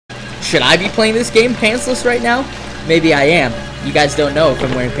Should I be playing this game pantsless right now? Maybe I am. You guys don't know if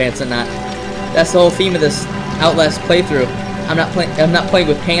I'm wearing pants or not. That's the whole theme of this Outlast playthrough. I'm not playing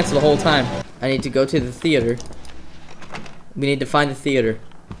with pants the whole time. I need to go to the theater. We need to find the theater.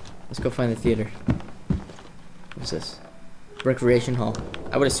 Let's go find the theater. What's this? Recreation hall.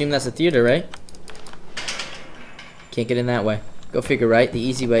 I would assume that's a theater, right? Can't get in that way. Go figure, right? The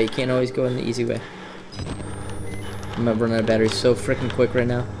easy way. You can't always go in the easy way. I'm gonna run out of batteries so freaking quick right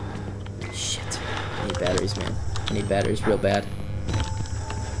now. Shit. I need batteries, man. I need batteries real bad.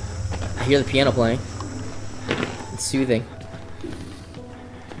 I hear the piano playing. It's soothing.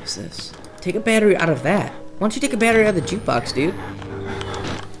 What's this? Take a battery out of that. Why don't you take a battery out of the jukebox, dude?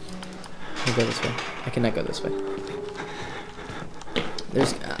 I'll go this way. I cannot go this way.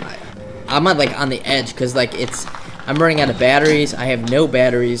 There's... I'm like on the edge because like I'm running out of batteries. I have no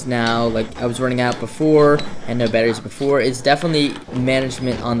batteries now. Like I was running out before and no batteries before. It's definitely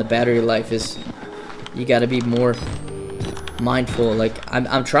management on the battery life is you got to be more mindful. Like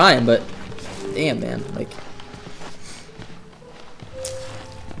I'm trying, but damn, man. Like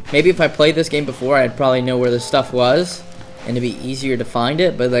maybe if I played this game before, I'd probably know where the stuff was and it'd be easier to find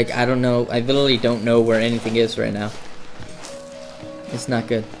it. But like I don't know. I literally don't know where anything is right now. It's not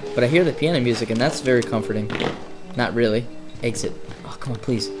good. But I hear the piano music, and that's very comforting. Not really. Exit. Oh, come on,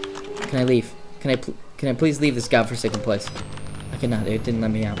 please. Can I leave? Can I please leave this godforsaken place? I cannot. It didn't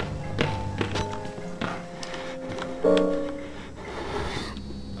let me out.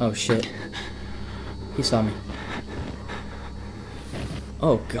 Oh, shit. He saw me.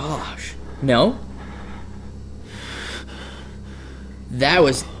 Oh, gosh. No? That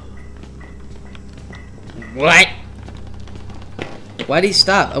was... What? Why did he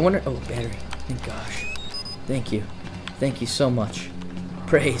stop? I wonder... Oh, battery. Thank gosh. Thank you. Thank you so much.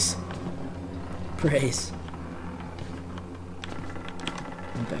 Praise. Praise.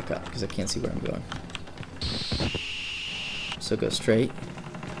 I'll back up because I can't see where I'm going. So go straight.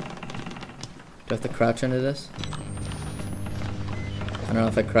 Do I have to crouch under this? I don't know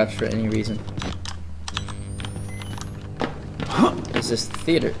if I crouch for any reason. Is this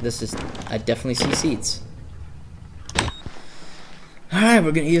theater? This is... I definitely see seats. Alright,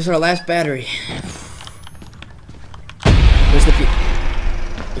 we're gonna use our last battery. Where's the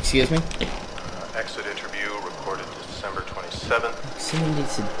excuse me? Exit interview recorded December 27th. Proximity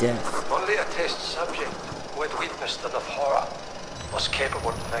to death. Only a test subject who had witnessed enough horror was capable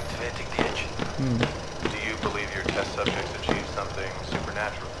of activating the engine. Do you believe your test subjects achieved something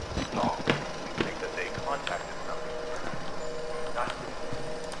supernatural? No. You think that they contacted something?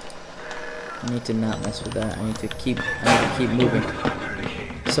 I need to not mess with that. I need to keep moving.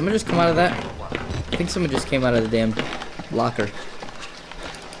 Someone just come out of that? I think someone just came out of the damn locker.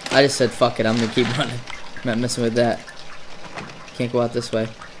 I just said fuck it, I'm gonna keep running. I'm not messing with that. Can't go out this way.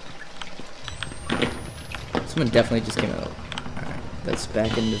 Someone definitely just came out. Alright, that's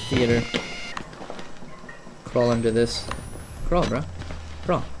back in the theater. Crawl under this. Crawl, bro.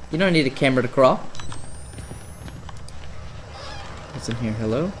 Crawl. You don't need a camera to crawl. What's in here?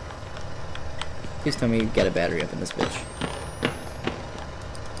 Hello? Please tell me you get a battery up in this bitch.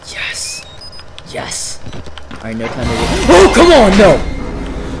 Yes! Yes! Alright, no time to wait. Oh, come on, no!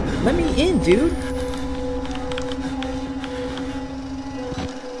 Let me in, dude!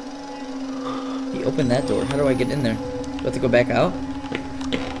 He opened that door. How do I get in there? Do I have to go back out?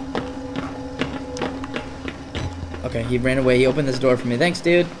 Okay, he ran away. He opened this door for me. Thanks,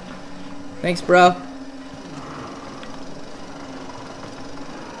 dude. Thanks, bro.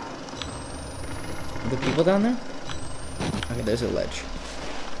 The people down there? Okay, there's a ledge.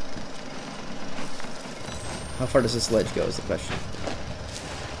 How far does this ledge go is the question.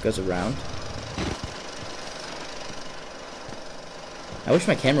 Goes around. I wish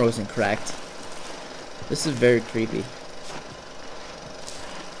my camera wasn't cracked. This is very creepy.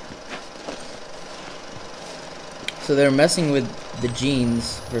 So they're messing with the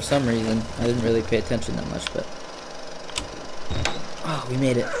genes for some reason. I didn't really pay attention that much, but... Oh, we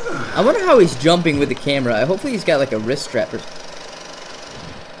made it. I wonder how he's jumping with the camera. Hopefully he's got like a wrist strap or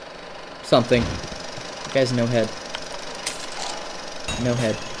something. The guy's no head. No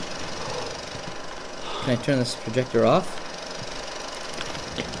head. Can I turn this projector off?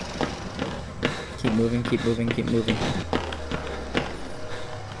 Keep moving, keep moving, keep moving.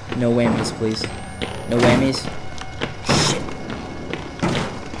 No whammies, please. No whammies. Shit.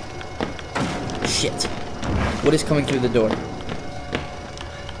 Shit. What is coming through the door?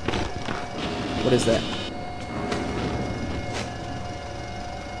 What is that?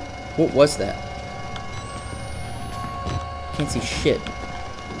 What was that? Can't see shit.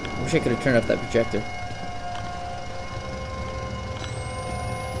 I wish I could have turned off that projector.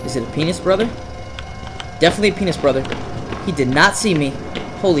 Is it a penis brother? Definitely a penis brother. He did not see me.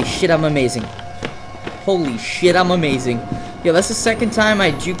 Holy shit, I'm amazing. Holy shit, I'm amazing. Yo, that's the second time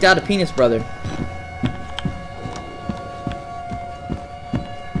I juked out a penis brother.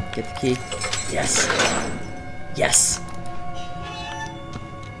 Get the key. Yes. Yes.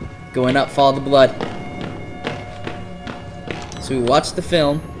 Going up, follow the blood. So we watched the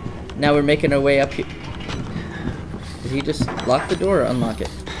film. Now we're making our way up here. Did he just lock the door or unlock it?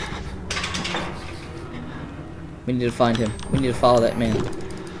 We need to find him. We need to follow that man.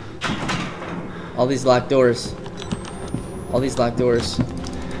 All these locked doors. All these locked doors.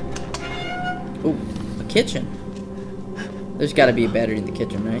 Ooh, a kitchen. There's gotta be a battery in the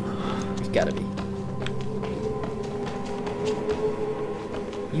kitchen, right? There's gotta be.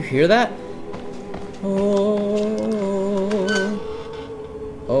 You hear that? Oh.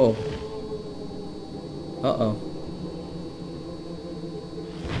 Oh. Uh-oh.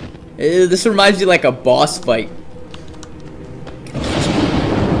 This reminds me like a boss fight.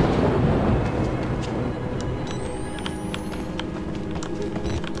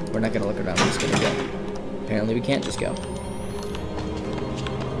 We're not gonna look around, we're just gonna go. Apparently we can't just go.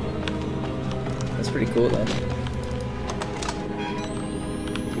 That's pretty cool though.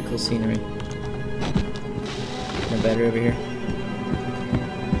 Pretty cool scenery. No battery over here.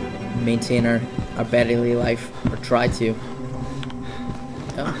 Maintain our battery life, or try to.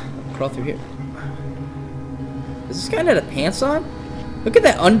 Oh, crawl through here. Does this guy have the pants on? Look at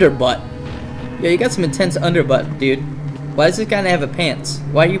that underbutt. Yeah, you got some intense underbutt, dude. Why does this guy have a pants?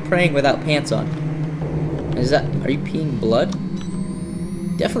 Why are you praying without pants on? Is that, are you peeing blood?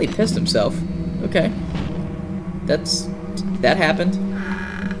 Definitely pissed himself. Okay. That happened.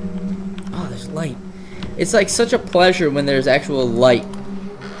 Oh, there's light. It's like such a pleasure when there's actual light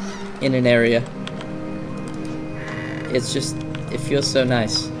in an area. It's just, it feels so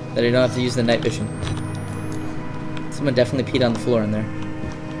nice that I don't have to use the night vision. Someone definitely peed on the floor in there.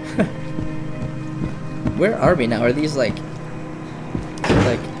 Where are we now? Are these like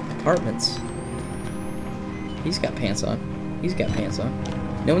apartments? He's got pants on. He's got pants on.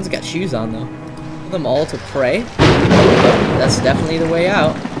 No one's got shoes on though. For them all to pray. That's definitely the way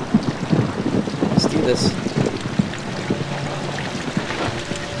out. Let's do this.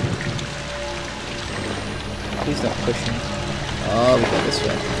 Please don't push me. Oh, we go this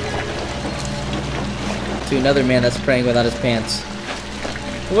way. To another man that's praying without his pants.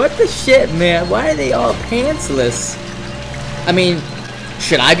 What the shit, man? Why are they all pantsless? I mean,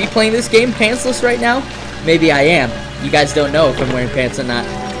 should I be playing this game pantsless right now? Maybe I am. You guys don't know if I'm wearing pants or not.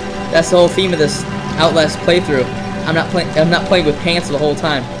 That's the whole theme of this Outlast playthrough. I'm not playing with pants the whole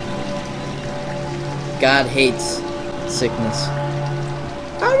time. God hates sickness.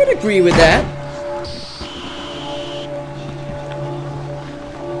 I would agree with that.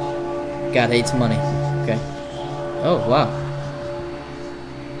 God hates money. Okay. Oh, wow.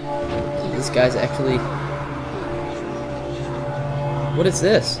 This guy's actually... What is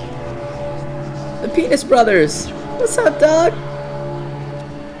this? The Penis Brothers! What's up, dog?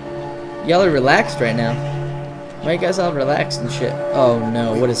 Y'all are relaxed right now. Why are you guys all relaxed and shit? Oh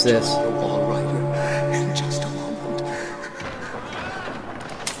no, what is this? In just a moment.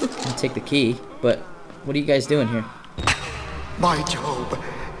 I'll take the key, but what are you guys doing here? My Job,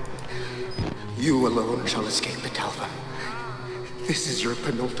 you alone shall escape the Talva. This is your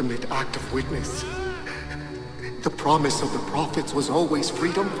penultimate act of witness. The promise of the prophets was always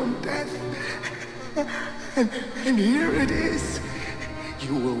freedom from death. And here it is.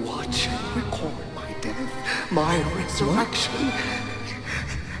 You will watch and record my death, my resurrection.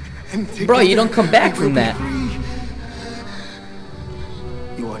 And bro, you don't come back from that.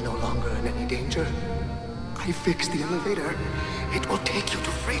 You are no longer in any danger. I fixed the elevator. It will take you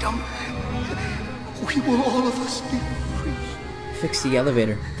to freedom. We will all of us be free. Fix the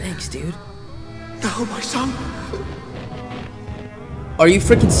elevator. Thanks, dude. Now, my son. Are you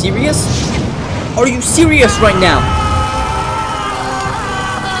freaking serious? Are you serious right now?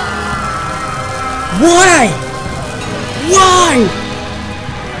 Why? Why?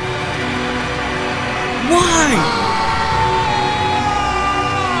 Why?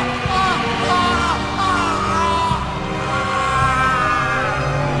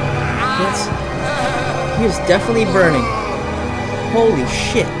 He is definitely burning. Holy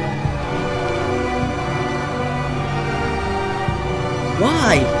shit.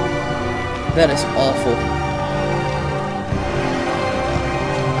 Why? That is awful.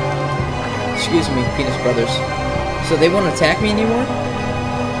 Excuse me, Penis Brothers. So they won't attack me anymore?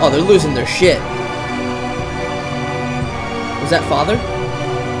 Oh, they're losing their shit. Was that father?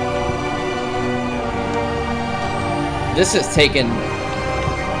 This has taken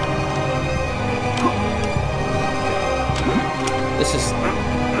This is...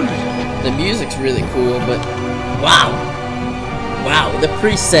 The music's really cool, but... Wow! Wow, the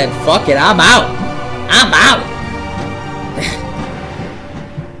priest said, fuck it, I'm out! I'm out!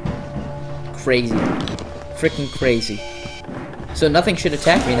 Crazy. Freaking crazy. So nothing should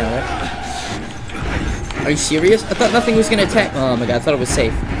attack me now, right? Are you serious? I thought nothing was gonna attack. Oh my god, I thought it was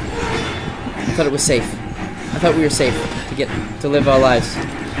safe. I thought it was safe. I thought we were safe to live our lives.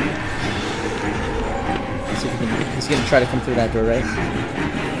 See if we can, he's gonna try to come through that door, right?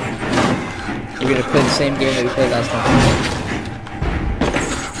 We're gonna play the same game that we played last time.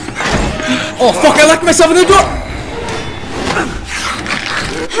 Oh fuck! I locked myself in the door.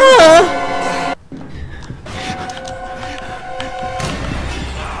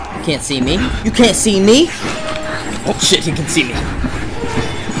 You can't see me. You can't see me. Oh shit! He can see me.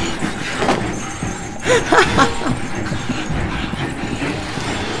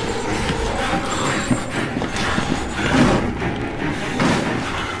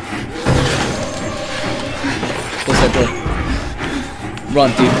 Close that door.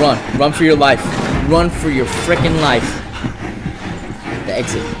 Run, dude, run. Run for your life. Run for your frickin' life. The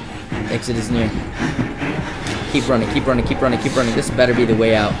exit. The exit is near. Keep running, keep running, keep running, keep running. This better be the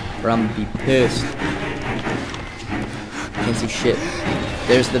way out, or I'm gonna be pissed. Can't see shit.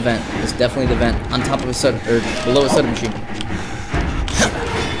 There's the vent. It's definitely the vent. On top of a soda, or below a soda machine.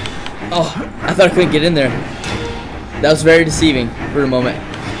 Oh, I thought I couldn't get in there. That was very deceiving for a moment.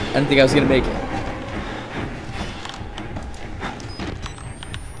 I didn't think I was gonna make it.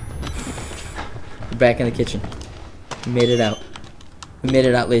 We're back in the kitchen. We made it out. We made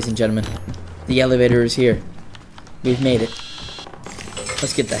it out, ladies and gentlemen. The elevator is here. We've made it.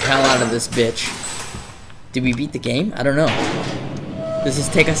 Let's get the hell out of this bitch. Did we beat the game? I don't know. Does this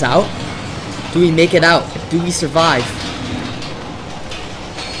take us out? Do we make it out? Do we survive?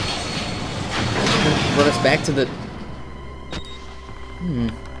 Brought us back to the...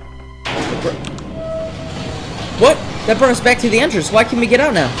 What? That brought us back to the entrance. Why can't we get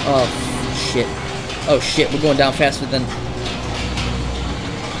out now? Oh, shit. Oh, shit. We're going down faster than...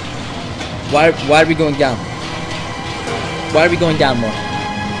 Why are we going down? Why are we going down more?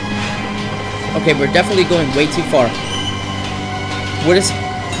 Okay, we're definitely going way too far. What is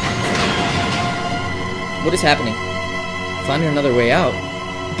happening? Finding another way out.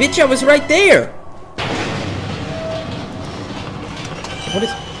 Bitch, I was right there! What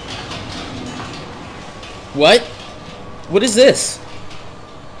is... What? What is this?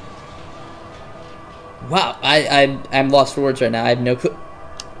 Wow, I'm lost for words right now. I have no clue.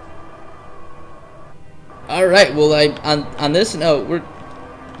 Alright, well, on this note,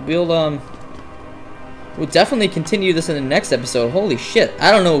 we'll definitely continue this in the next episode. Holy shit,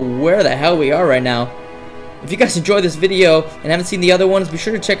 I don't know where the hell we are right now. If you guys enjoyed this video and haven't seen the other ones, be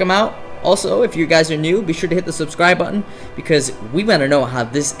sure to check them out. Also, if you guys are new, be sure to hit the subscribe button, because we want to know how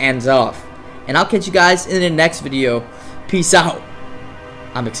this ends off. And I'll catch you guys in the next video. Peace out.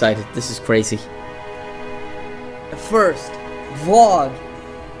 I'm excited. This is crazy. First vlog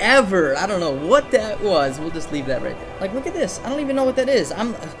ever. I don't know what that was. We'll just leave that right there. Like, look at this. I don't even know what that is.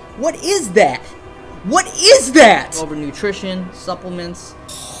 What is that? What is that? Over nutrition, supplements.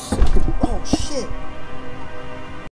 Oh shit.